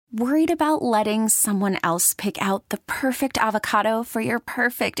Worried about letting someone else pick out the perfect avocado for your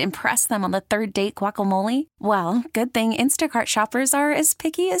perfect impress them on the third date guacamole? Well, good thing Instacart shoppers are as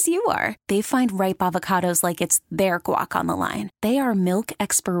picky as you are. They find ripe avocados like it's their guac on the line. They are milk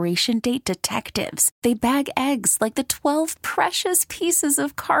expiration date detectives. They bag eggs like the 12 precious pieces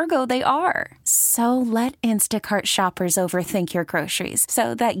of cargo they are. So let Instacart shoppers overthink your groceries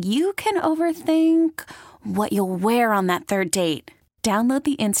so that you can overthink what you'll wear on that third date. Download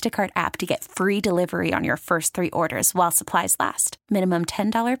the Instacart app to get free delivery on your first 3 orders while supplies last. Minimum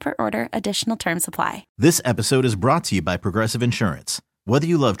 $10 per order. Additional terms apply. This episode is brought to you by Progressive Insurance. Whether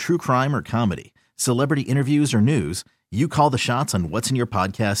you love true crime or comedy, celebrity interviews or news, you call the shots on what's in your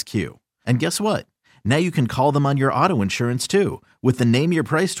podcast queue. And guess what? Now you can call them on your auto insurance too with the Name Your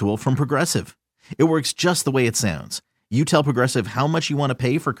Price tool from Progressive. It works just the way it sounds. You tell Progressive how much you want to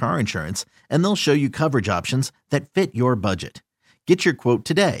pay for car insurance, and they'll show you coverage options that fit your budget. Get your quote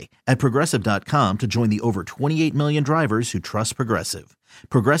today at Progressive.com to join the over 28 million drivers who trust Progressive.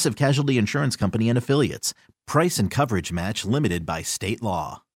 Progressive Casualty Insurance Company and Affiliates. Price and coverage match limited by state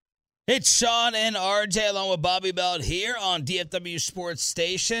law. It's Sean and RJ along with Bobby Belt here on DFW Sports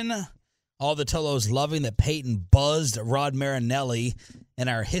Station. All the Tolos loving that Peyton buzzed Rod Marinelli in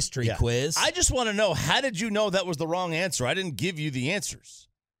our history quiz. I just want to know, how did you know that was the wrong answer? I didn't give you the answers.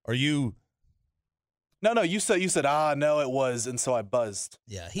 Are you... No, you said, no, it was, and so I buzzed.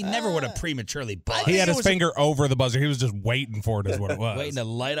 Yeah, he never would have prematurely buzzed. He had his finger over the buzzer. He was just waiting for it is what it was. Waiting to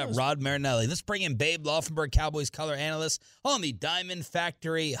light up Rod Marinelli. Let's bring in Babe Laufenberg, Cowboys color analyst on the Diamond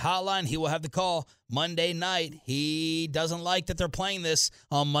Factory hotline. He will have the call Monday night. He doesn't like that they're playing this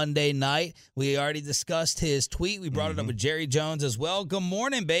on Monday night. We already discussed his tweet. We brought it up with Jerry Jones as well. Good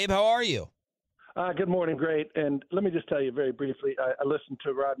morning, Babe. How are you? Good morning. Great. And let me just tell you very briefly, I listened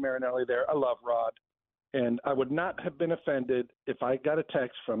to Rod Marinelli there. I love Rod. And I would not have been offended if I got a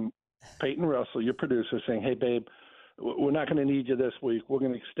text from Peyton Russell, your producer, saying, hey, babe, we're not going to need you this week. We're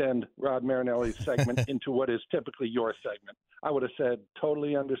going to extend Rod Marinelli's segment into what is typically your segment. I would have said,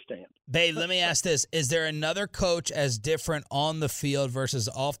 totally understand. Babe, let me ask this. Is there another coach as different on the field versus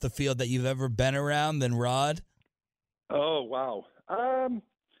off the field that you've ever been around than Rod? Oh, wow. I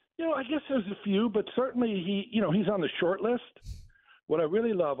guess there's a few, but certainly he's on the short list. What I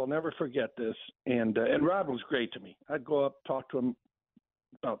really love, I'll never forget this, and Rod was great to me. I'd go up, talk to him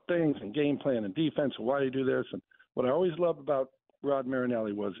about things and game plan and defense and why you do this. And what I always loved about Rod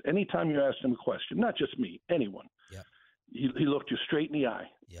Marinelli was anytime you asked him a question, not just me, anyone, he looked you straight in the eye,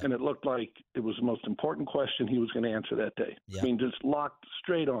 and it looked like it was the most important question he was going to answer that day. I mean, just locked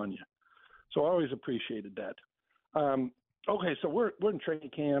straight on you. So I always appreciated that. Okay, so we're in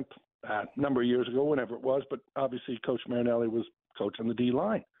training camp a number of years ago, whenever it was, but obviously Coach Marinelli was coach on the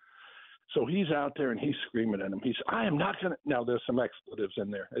D-line. So he's out there and he's screaming at him. He said, I am not going to – now there's some expletives in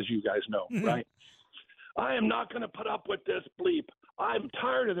there, as you guys know, right? I am not going to put up with this bleep. I'm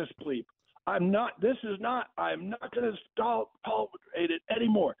tired of this bleep. I'm not going to tolerate it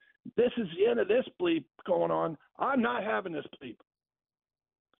anymore. This is the end of this bleep going on. I'm not having this bleep.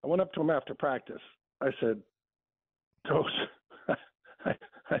 I went up to him after practice. I said, Coach,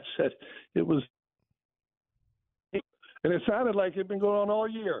 I said, it was – and it sounded like it had been going on all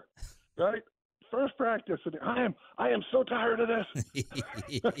year, right? First practice, and I am so tired of this.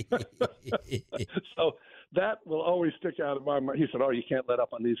 So that will always stick out of my mind. He said, you can't let up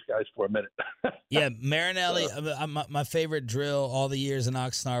on these guys for a minute. Yeah, Marinelli, my favorite drill all the years in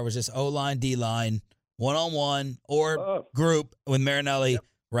Oxnard was just O-line, D-line, one-on-one or group with Marinelli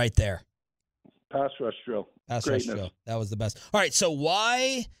right there. Pass rush drill. Pass rush drill. That was the best. All right, so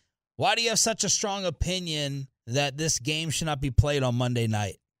why do you have such a strong opinion that this game should not be played on Monday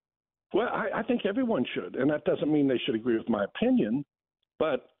night? Well, I think everyone should, and that doesn't mean they should agree with my opinion,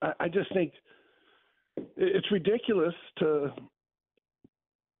 but I just think it's ridiculous to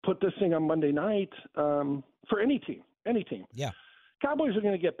put this thing on Monday night for any team. Yeah. Cowboys are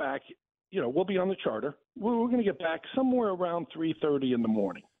going to get back, we'll be on the charter. We're going to get back somewhere around 3:30 in the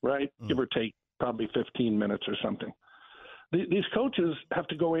morning, right? Give or take probably 15 minutes or something. These coaches have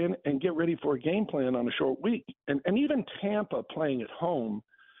to go in and get ready for a game plan on a short week. And even Tampa playing at home,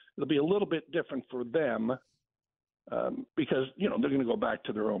 it'll be a little bit different for them because, they're going to go back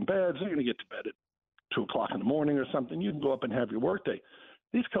to their own beds. They're going to get to bed at 2 o'clock in the morning or something. You can go up and have your work day.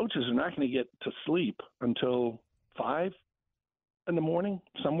 These coaches are not going to get to sleep until 5 in the morning,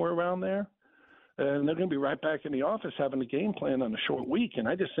 somewhere around there. And they're going to be right back in the office having a game plan on a short week. And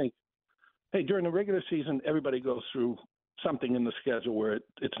I just think, hey, during the regular season, everybody goes through something in the schedule where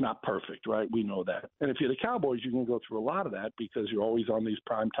it's not perfect, right? We know that. And if you're the Cowboys, you can go through a lot of that because you're always on these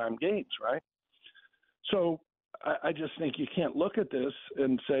primetime games, right? So I just think you can't look at this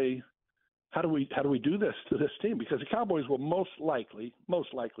and say, how do we do this to this team? Because the Cowboys will most likely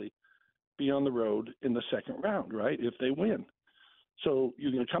be on the road in the second round, right? If they win. So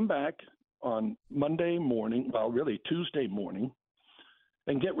you're going to come back on Monday morning, well, really Tuesday morning,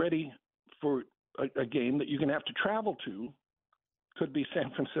 and get ready for a game that you're going to have to travel to. Could be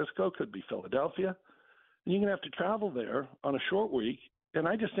San Francisco, could be Philadelphia. And you're going to have to travel there on a short week. And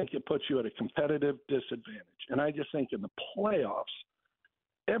I just think it puts you at a competitive disadvantage. And I just think in the playoffs,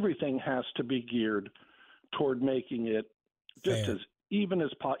 everything has to be geared toward making it just Fair. as even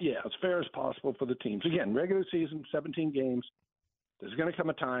as as fair as possible for the teams. Again, regular season, 17 games. There's going to come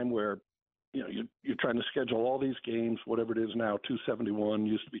a time where you're trying to schedule all these games, whatever it is now, 271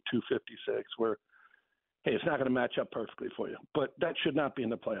 used to be 256, where hey, it's not going to match up perfectly for you. But that should not be in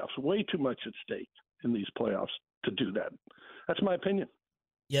the playoffs. Way too much at stake in these playoffs to do that. That's my opinion.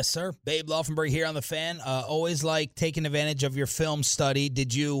 Yes, sir. Babe Laufenberg here on The Fan. Always like taking advantage of your film study.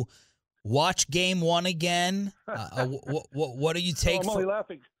 Did you watch Game 1 again? What do you take? I'm only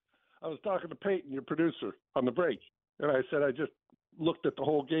laughing. I was talking to Peyton, your producer, on the break, and I said I just looked at the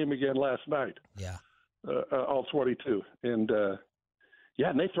whole game again last night. Yeah. All 22. And,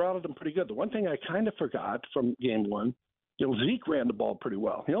 and they throttled them pretty good. The one thing I kind of forgot from Game 1, Zeke ran the ball pretty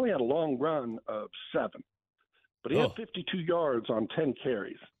well. He only had a long run of 7. But he had 52 yards on 10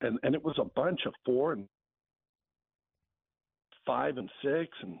 carries, and it was a bunch of 4 and 5 and 6,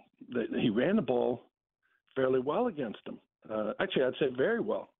 and he ran the ball fairly well against them. Actually, I'd say very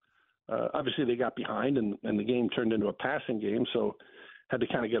well. Obviously, they got behind, and the game turned into a passing game, so had to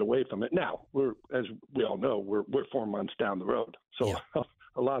kind of get away from it. Now, as we all know, we're 4 months down the road, so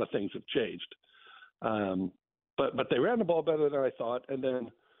a lot of things have changed. But they ran the ball better than I thought, and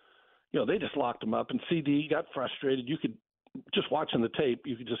then they just locked him up, and CD got frustrated. You could just watching the tape,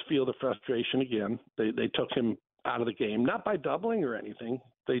 you could just feel the frustration again. They took him out of the game, not by doubling or anything.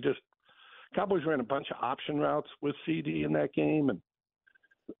 Cowboys ran a bunch of option routes with CD in that game, and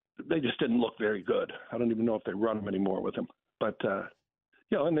they just didn't look very good. I don't even know if they run them anymore with him. But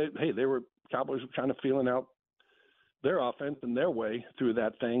Cowboys were kind of feeling out their offense and their way through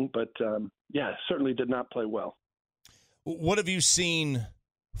that thing. But certainly did not play well. What have you seen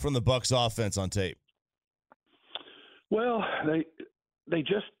from the Bucs offense on tape? Well, they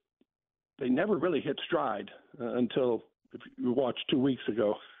never really hit stride until, if you watched 2 weeks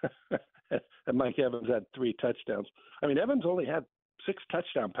ago, and Mike Evans had 3 touchdowns. I mean, Evans only had 6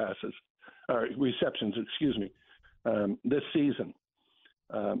 touchdown passes, or receptions, this season.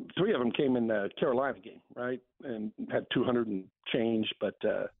 3 of them came in the Carolina game, right, and had 200 and change, but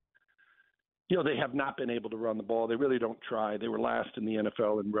they have not been able to run the ball. They really don't try. They were last in the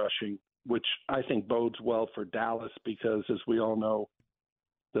NFL in rushing, which I think bodes well for Dallas because, as we all know,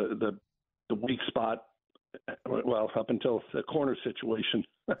 the weak spot, up until the corner situation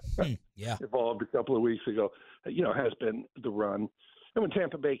evolved a couple of weeks ago, has been the run. And when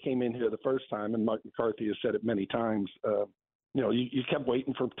Tampa Bay came in here the first time, and Mike McCarthy has said it many times, you kept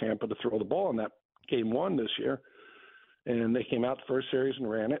waiting for Tampa to throw the ball in that Game 1 this year. And they came out the first series and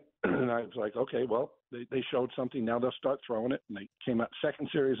ran it. And I was like, okay, well, they showed something. Now they'll start throwing it. And they came out second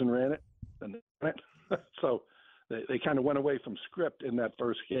series and ran it. And they ran it. So they kind of went away from script in that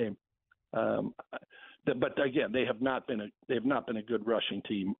first game. But again, they have not been a good rushing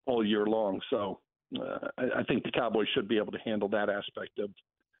team all year long. So I think the Cowboys should be able to handle that aspect of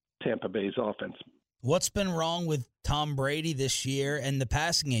Tampa Bay's offense. What's been wrong with Tom Brady this year and the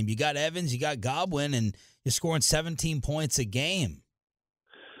passing game? You got Evans, you got Godwin, and you're scoring 17 points a game.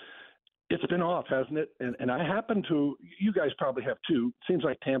 It's been off, hasn't it? And I happen to – you guys probably have too. It seems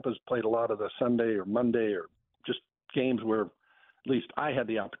like Tampa's played a lot of the Sunday or Monday or just games where at least I had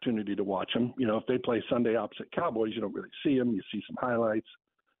the opportunity to watch them. If they play Sunday opposite Cowboys, you don't really see them. You see some highlights.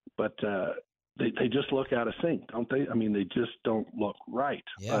 But they just look out of sync, don't they? I mean, they just don't look right.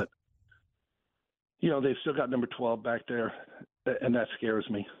 Yeah. But they've still got number 12 back there, and that scares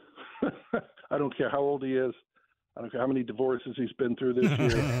me. I don't care how old he is. I don't care how many divorces he's been through this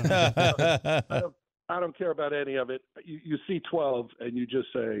year. I don't care about any of it. You see 12, and you just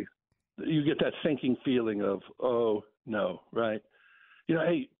say, you get that sinking feeling of, oh, no, right?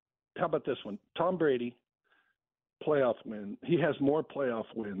 Hey, how about this one? Tom Brady, playoff win. He has more playoff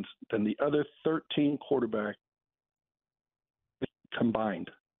wins than the other 13 quarterbacks combined.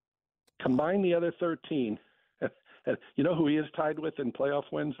 Combine the other 13. You know who he is tied with in playoff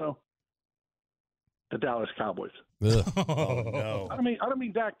wins, though? The Dallas Cowboys. Oh, no. I don't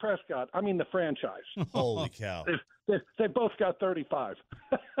mean Dak Prescott. I mean the franchise. Holy cow. They both got 35.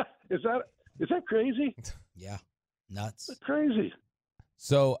 Is that crazy? Yeah, nuts. It's crazy.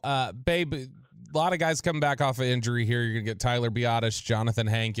 So, Babe, lot of guys coming back off of injury here. You're going to get Tyler Biadasz, Jonathan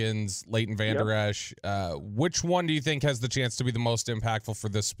Hankins, Leighton Vander Esch. Which one do you think has the chance to be the most impactful for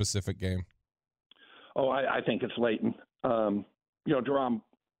this specific game? Oh, I think it's Leighton. Damone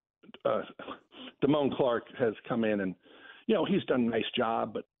Clark has come in and, he's done a nice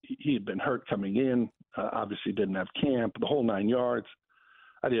job, but he had been hurt coming in. Obviously didn't have camp, the whole 9 yards.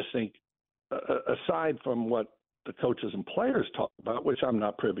 I just think, aside from what the coaches and players talk about, which I'm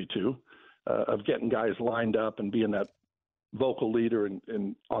not privy to, of getting guys lined up and being that vocal leader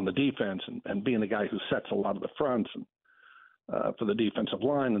and on the defense and being the guy who sets a lot of the fronts and for the defensive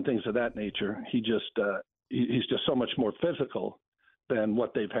line and things of that nature. He's just so much more physical than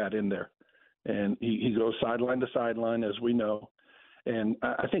what they've had in there. And he goes sideline to sideline, as we know. And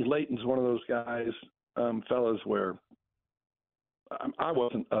I think Leighton's one of those guys, fellas, where I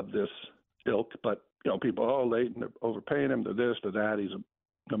wasn't of this ilk, but, people, Leighton, they're overpaying him, they're this, they're that. He's a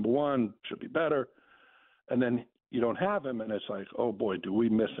number one, should be better. And then you don't have him, and it's like, oh, boy, do we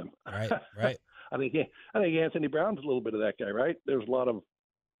miss him. Right. I think Anthony Brown's a little bit of that guy, right? There's a lot of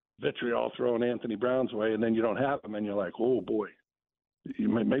vitriol thrown Anthony Brown's way, and then you don't have him, and you're like, oh, boy.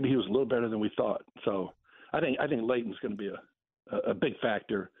 Maybe he was a little better than we thought. So I think Leighton's going to be a big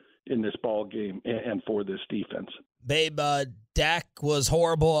factor in this ball game and for this defense. Babe, Dak was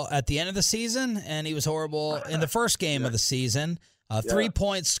horrible at the end of the season, and he was horrible in the first game of the season. 3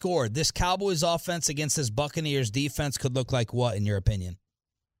 points scored. This Cowboys offense against this Buccaneers defense could look like what, in your opinion?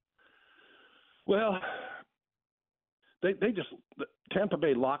 Well, Tampa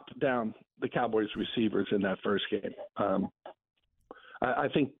Bay locked down the Cowboys receivers in that first game. I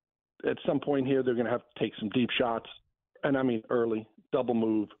think at some point here they're going to have to take some deep shots, and I mean early, double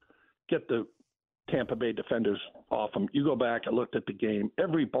move, get the Tampa Bay defenders off them. You go back, I looked at the game.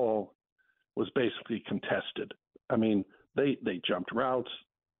 Every ball was basically contested. I mean, they jumped routes.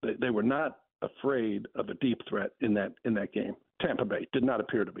 They were not afraid of a deep threat in that game. Tampa Bay did not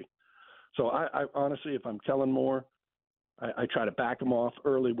appear to be. So I honestly, if I'm Kellen Moore, I try to back them off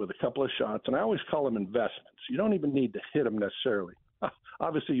early with a couple of shots, and I always call them investments. You don't even need to hit them necessarily.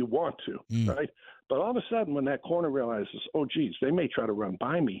 Obviously, you want to, right? But all of a sudden, when that corner realizes, oh, geez, they may try to run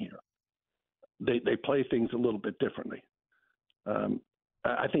by me here, they play things a little bit differently.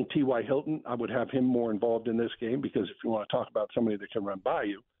 I think T.Y. Hilton, I would have him more involved in this game because if you want to talk about somebody that can run by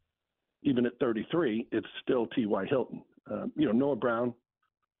you, even at 33, it's still T.Y. Hilton. Noah Brown,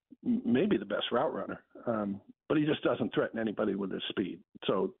 maybe the best route runner, but he just doesn't threaten anybody with his speed.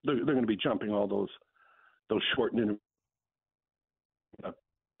 So they're going to be jumping all those short and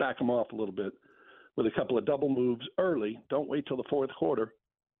back them off a little bit with a couple of double moves early. Don't wait till the fourth quarter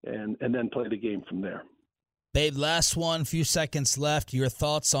and then play the game from there. Babe, last one, few seconds left. Your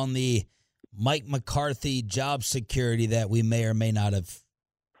thoughts on the Mike McCarthy job security that we may or may not have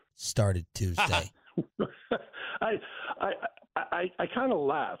started Tuesday? I kind of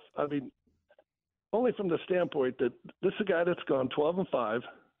laugh. I mean, only from the standpoint that this is a guy that's gone 12-5,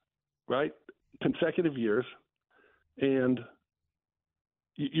 right, consecutive years, and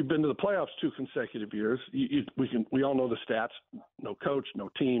you've been to the playoffs 2 consecutive years. We all know the stats. No coach, no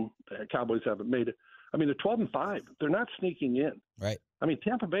team. The Cowboys haven't made it. I mean, they're 12-5. They're not sneaking in. Right. I mean,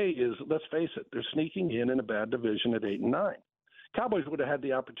 Tampa Bay is, let's face it, they're sneaking in a bad division at 8-9. Cowboys would have had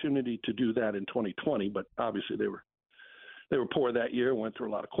the opportunity to do that in 2020, but obviously they were poor that year, went through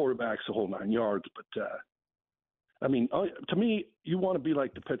a lot of quarterbacks, the whole 9 yards. But, I mean, to me, you want to be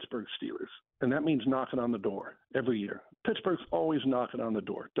like the Pittsburgh Steelers, and that means knocking on the door every year. Pittsburgh's always knocking on the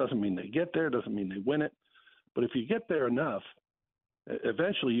door. Doesn't mean they get there, doesn't mean they win it. But if you get there enough,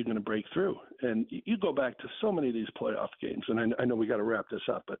 eventually you're going to break through. And you go back to so many of these playoff games, and I know we got to wrap this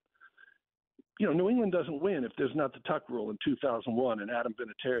up, but, New England doesn't win if there's not the tuck rule in 2001 and Adam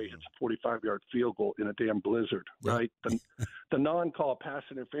Vinatieri hits a 45-yard field goal in a damn blizzard, right? The non-call pass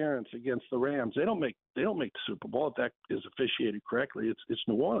interference against the Rams, they don't make the Super Bowl if that is officiated correctly. It's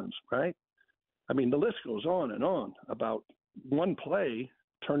New Orleans, right? I mean, the list goes on and on about one play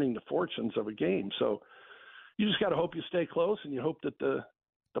turning the fortunes of a game. So you just got to hope you stay close, and you hope that the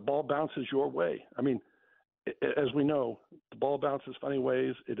ball bounces your way. I mean, as we know, the ball bounces funny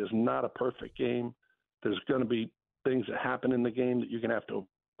ways. It is not a perfect game. There's going to be things that happen in the game that you're going to have to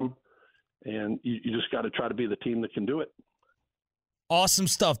overcome, and you just got to try to be the team that can do it. Awesome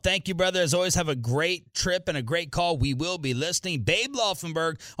stuff. Thank you, brother. As always, have a great trip and a great call. We will be listening. Babe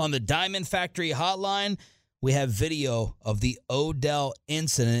Laufenberg on the Diamond Factory Hotline. We have video of the Odell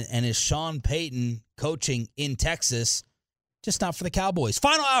incident, and is Sean Payton coaching in Texas, just not for the Cowboys.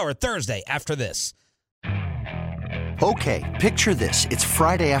 Final hour Thursday after this. Okay, picture this. It's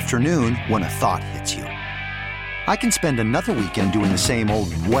Friday afternoon when a thought hits you. I can spend another weekend doing the same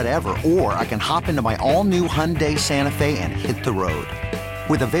old whatever, or I can hop into my all-new Hyundai Santa Fe and hit the road.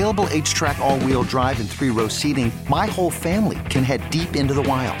 With available H-Track all-wheel drive and 3-row seating, my whole family can head deep into the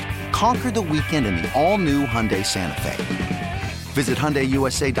wild. Conquer the weekend in the all-new Hyundai Santa Fe. Visit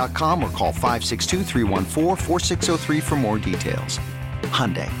HyundaiUSA.com or call 562-314-4603 for more details.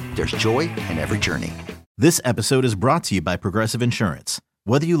 Hyundai, there's joy in every journey. This episode is brought to you by Progressive Insurance.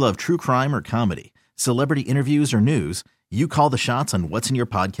 Whether you love true crime or comedy, celebrity interviews or news, you call the shots on what's in your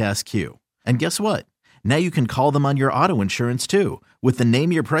podcast queue. And guess what? Now you can call them on your auto insurance too with the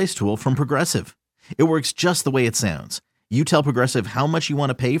Name Your Price tool from Progressive. It works just the way it sounds. You tell Progressive how much you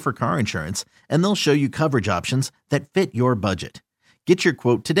want to pay for car insurance, and they'll show you coverage options that fit your budget. Get your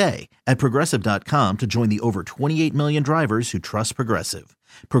quote today at Progressive.com to join the over 28 million drivers who trust Progressive.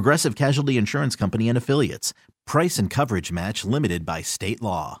 Progressive Casualty Insurance Company and Affiliates. Price and coverage match limited by state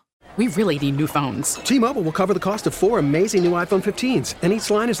law. We really need new phones. T-Mobile will cover the cost of 4 amazing new iPhone 15s, and each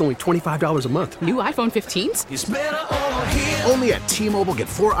line is only $25 a month. New iPhone 15s? It's better over here. Only at T-Mobile, get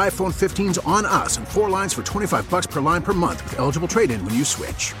 4 iPhone 15s on us and 4 lines for $25 per line per month with eligible trade-in when you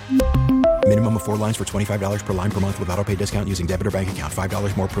switch. Minimum of 4 lines for $25 per line per month with autopay discount using debit or bank account.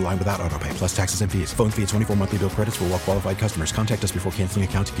 $5 more per line without autopay, plus taxes and fees. Phone fee at 24 monthly bill credits for well-qualified customers. Contact us before canceling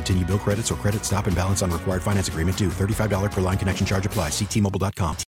account to continue bill credits or credit stop and balance on required finance agreement due. $35 per line connection charge applies. See T-Mobile.com.